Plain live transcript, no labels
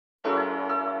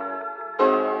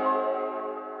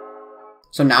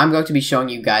So now I'm going to be showing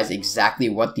you guys exactly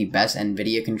what the best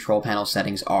Nvidia control panel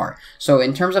settings are. So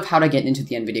in terms of how to get into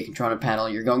the Nvidia control panel,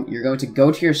 you're going to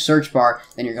go to your search bar,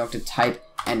 then you're going to type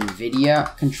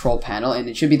Nvidia Control Panel, and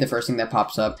it should be the first thing that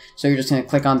pops up. So you're just going to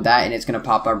click on that, and it's going to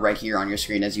pop up right here on your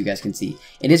screen, as you guys can see.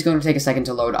 It is going to take a second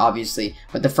to load, obviously,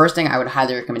 but the first thing I would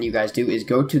highly recommend you guys do is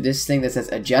go to this thing that says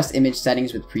Adjust Image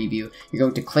Settings with Preview. You're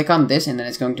going to click on this, and then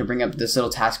it's going to bring up this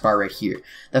little taskbar right here.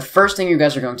 The first thing you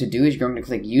guys are going to do is you're going to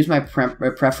click Use My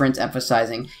Preference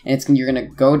Emphasizing, and you're going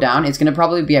to go down. It's going to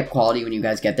probably be at quality when you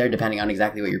guys get there, depending on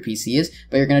exactly what your PC is,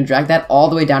 but you're going to drag that all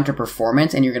the way down to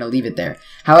performance, and you're going to leave it there.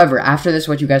 However, after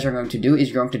this, what you guys are going to do is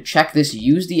you're going to check this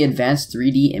Use the Advanced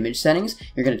 3D Image Settings.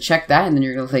 You're going to check that, and then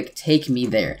you're going to click Take Me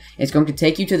There. It's going to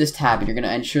take you to this tab, and you're going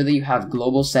to ensure that you have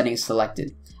Global Settings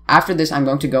selected. After this, I'm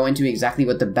going to go into exactly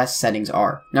what the best settings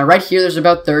are. Now right here, there's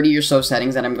about 30 or so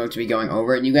settings that I'm going to be going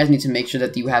over, and you guys need to make sure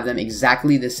that you have them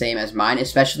exactly the same as mine,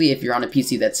 especially if you're on a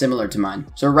PC that's similar to mine.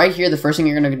 So right here, the first thing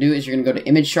you're going to do is you're going to go to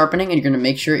Image Sharpening, and you're going to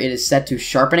make sure it is set to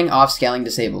Sharpening Off, Scaling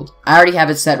Disabled. I already have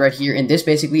it set right here, and this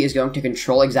basically is going to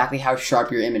control exactly how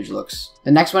sharp your image looks.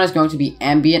 The next one is going to be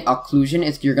Ambient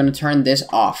Occlusion. You're going to turn this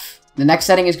off. The next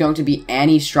setting is going to be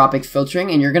anisotropic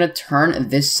filtering, and you're going to turn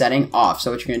this setting off.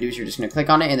 So what you're going to do is you're just going to click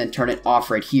on it and then turn it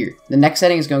off right here. The next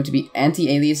setting is going to be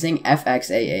anti-aliasing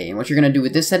FXAA, and what you're going to do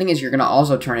with this setting is you're going to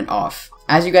also turn it off.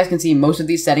 As you guys can see, most of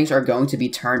these settings are going to be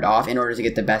turned off in order to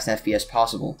get the best FPS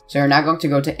possible. So you're now going to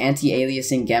go to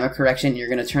anti-aliasing gamma correction, and you're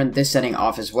going to turn this setting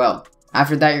off as well.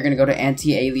 After that, you're going to go to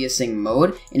anti-aliasing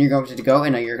mode, and you're going to go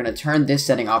and you're going to turn this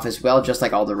setting off as well, just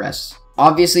like all the rest.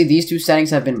 Obviously, these two settings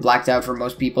have been blacked out for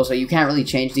most people, so you can't really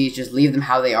change these. Just leave them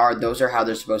how they are. Those are how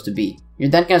they're supposed to be. You're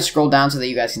then going to scroll down so that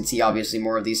you guys can see, obviously,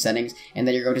 more of these settings, and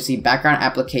then you're going to see background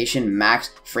application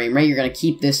max frame rate. You're going to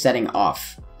keep this setting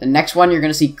off. The next one, you're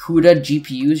going to see CUDA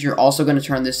GPUs. You're also going to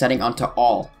turn this setting onto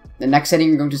all. The next setting,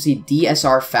 you're going to see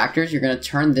DSR factors. You're going to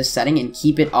turn this setting and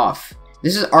keep it off.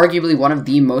 This is arguably one of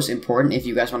the most important if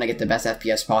you guys want to get the best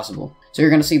FPS possible. So you're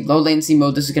going to see low latency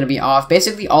mode, this is going to be off.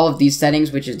 Basically all of these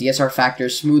settings, which is DSR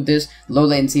factors, smoothness, low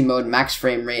latency mode, max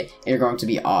frame rate, are going to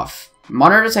be off.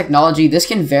 Monitor technology, this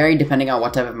can vary depending on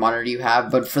what type of monitor you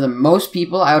have, but for the most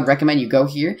people, I would recommend you go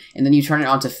here and then you turn it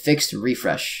on to fixed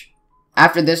refresh.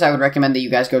 After this, I would recommend that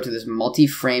you guys go to this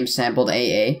multi-frame sampled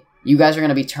AA. You guys are going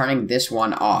to be turning this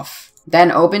one off.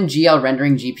 Then open GL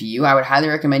Rendering GPU. I would highly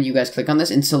recommend you guys click on this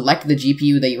and select the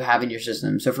GPU that you have in your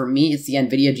system. So for me, it's the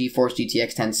Nvidia GeForce GTX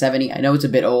 1070. I know it's a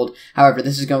bit old. However,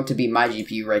 this is going to be my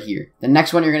GPU right here. The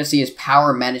next one you're going to see is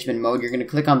Power Management Mode. You're going to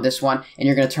click on this one and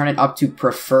you're going to turn it up to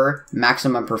Prefer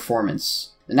Maximum Performance.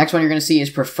 The next one you're going to see is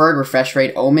Preferred Refresh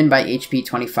Rate, Omen by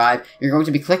HP25. You're going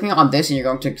to be clicking on this and you're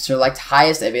going to select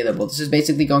Highest Available. This is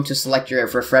basically going to select your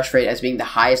refresh rate as being the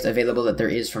highest available that there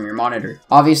is from your monitor.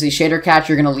 Obviously, Shader Catch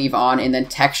you're going to leave on, and then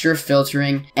Texture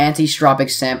Filtering, Anisotropic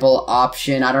Sample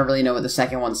Option. I don't really know what the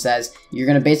second one says. You're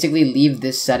going to basically leave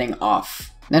this setting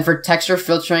off. Then for texture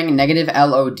filtering, negative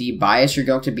LOD bias, you're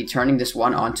going to be turning this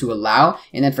one on to allow.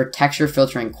 And then for texture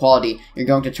filtering quality, you're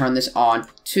going to turn this on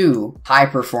to high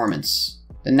performance.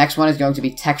 The next one is going to be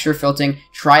texture filtering,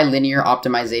 trilinear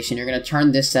optimization. You're going to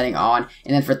turn this setting on,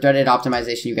 and then for threaded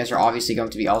optimization, you guys are obviously going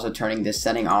to be also turning this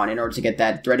setting on in order to get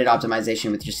that threaded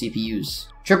optimization with your CPUs.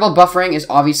 Triple buffering is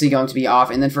obviously going to be off,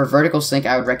 and then for vertical sync,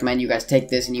 I would recommend you guys take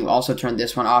this and you also turn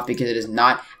this one off because it is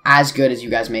not as good as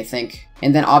you guys may think.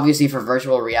 And then obviously for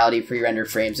virtual reality pre-rendered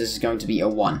frames, this is going to be a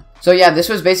 1. So yeah, this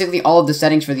was basically all of the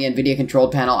settings for the Nvidia control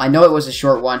panel. I know it was a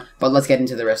short one, but let's get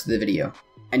into the rest of the video.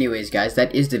 Anyways guys,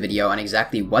 that is the video on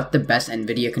exactly what the best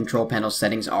Nvidia control panel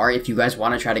settings are if you guys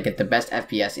want to try to get the best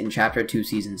FPS in Chapter 2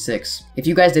 Season 6. If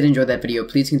you guys did enjoy that video,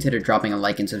 please consider dropping a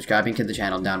like and subscribing to the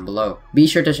channel down below. Be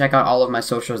sure to check out all of my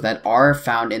socials that are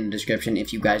found in the description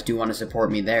if you guys do want to support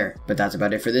me there. But that's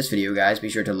about it for this video guys. Be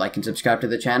sure to like and subscribe to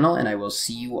the channel, and I will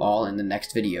see you all in the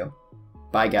next video.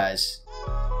 Bye guys.